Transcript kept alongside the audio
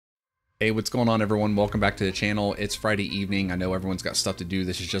Hey, what's going on, everyone? Welcome back to the channel. It's Friday evening. I know everyone's got stuff to do.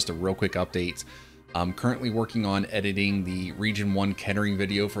 This is just a real quick update. I'm currently working on editing the Region 1 Kettering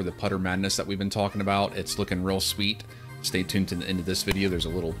video for the Putter Madness that we've been talking about. It's looking real sweet. Stay tuned to the end of this video. There's a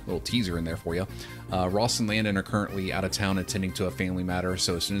little teaser in there for you. Ross and Landon are currently out of town attending to a family matter,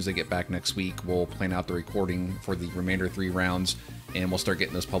 so as soon as they get back next week, we'll plan out the recording for the remainder 3 rounds, and we'll start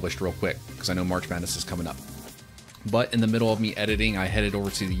getting those published real quick, because I know March Madness is coming up. But in the middle of me editing, I headed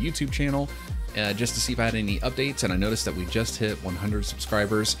over to the YouTube channel just to see if I had any updates, and I noticed that we just hit 100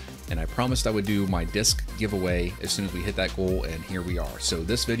 subscribers, and I promised I would do my disc giveaway as soon as we hit that goal, and here we are. So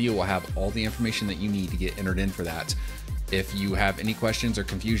this video will have all the information that you need to get entered in for that. If you have any questions or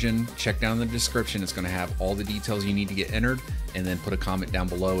confusion, check down in the description. It's going to have all the details you need to get entered, and then put a comment down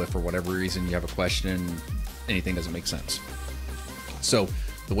below if for whatever reason you have a question, anything doesn't make sense. So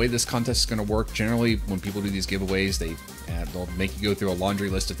the way this contest is going to work, generally when people do these giveaways, they'll make you go through a laundry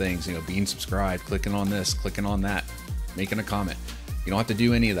list of things, you know, being subscribed, clicking on this, clicking on that, making a comment. You don't have to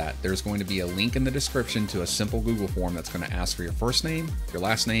do any of that. There's going to be a link in the description to a simple Google form that's going to ask for your first name, your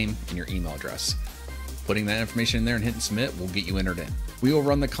last name, and your email address. Putting that information in there and hitting submit will get you entered in. We will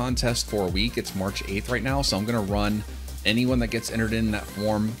run the contest for a week. It's March 8th right now, so I'm going to run anyone that gets entered in that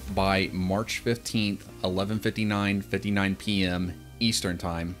form by March 15th, 11:59 p.m. Eastern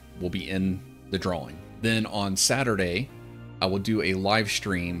time will be in the drawing. Then on Saturday, I will do a live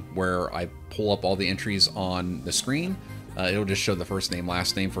stream where I pull up all the entries on the screen. It'll just show the first name,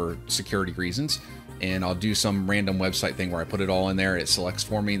 last name for security reasons. And I'll do some random website thing where I put it all in there. It selects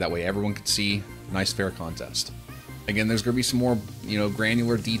for me. That way everyone can see. Nice, fair contest. Again, there's going to be some more,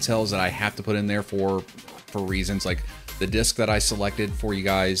 granular details that I have to put in there for reasons like the disc that I selected for you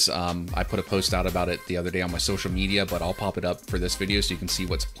guys. I put a post out about it the other day on my social media, but I'll pop it up for this video so you can see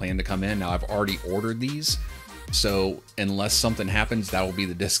what's planned to come in. Now, I've already ordered these, so unless something happens, that will be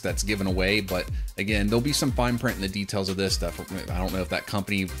the disc that's given away. But again, there'll be some fine print in the details of this stuff. I don't know if that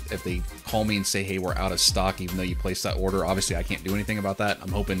company, if they call me and say, hey, we're out of stock, even though you placed that order, obviously I can't do anything about that.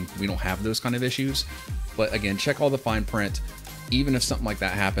 I'm hoping we don't have those kind of issues. But again, check all the fine print. Even if something like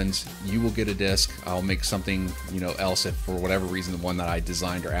that happens, you will get a disc. I'll make something, else if for whatever reason the one that I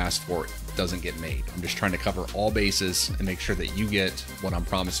designed or asked for doesn't get made. I'm just trying to cover all bases and make sure that you get what I'm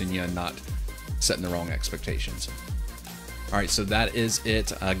promising you and not setting the wrong expectations. All right, so that is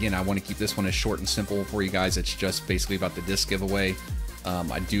it. Again, I want to keep this one as short and simple for you guys. It's just basically about the disc giveaway.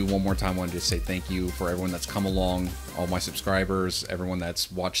 I do one more time want to just say thank you for everyone that's come along, all my subscribers, everyone that's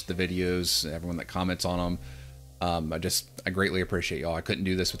watched the videos, everyone that comments on them. I greatly appreciate y'all. I couldn't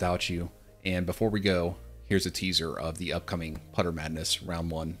do this without you. And before we go, here's a teaser of the upcoming Putter Madness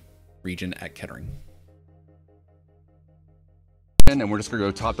Round 1 region at Kettering. And we're just gonna go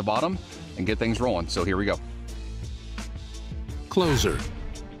top to bottom and get things rolling. So here we go. Closer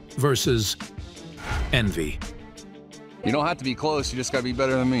versus Envy. You don't have to be close, you just gotta be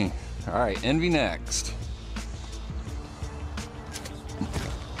better than me. All right, Envy next.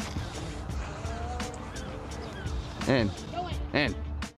 In.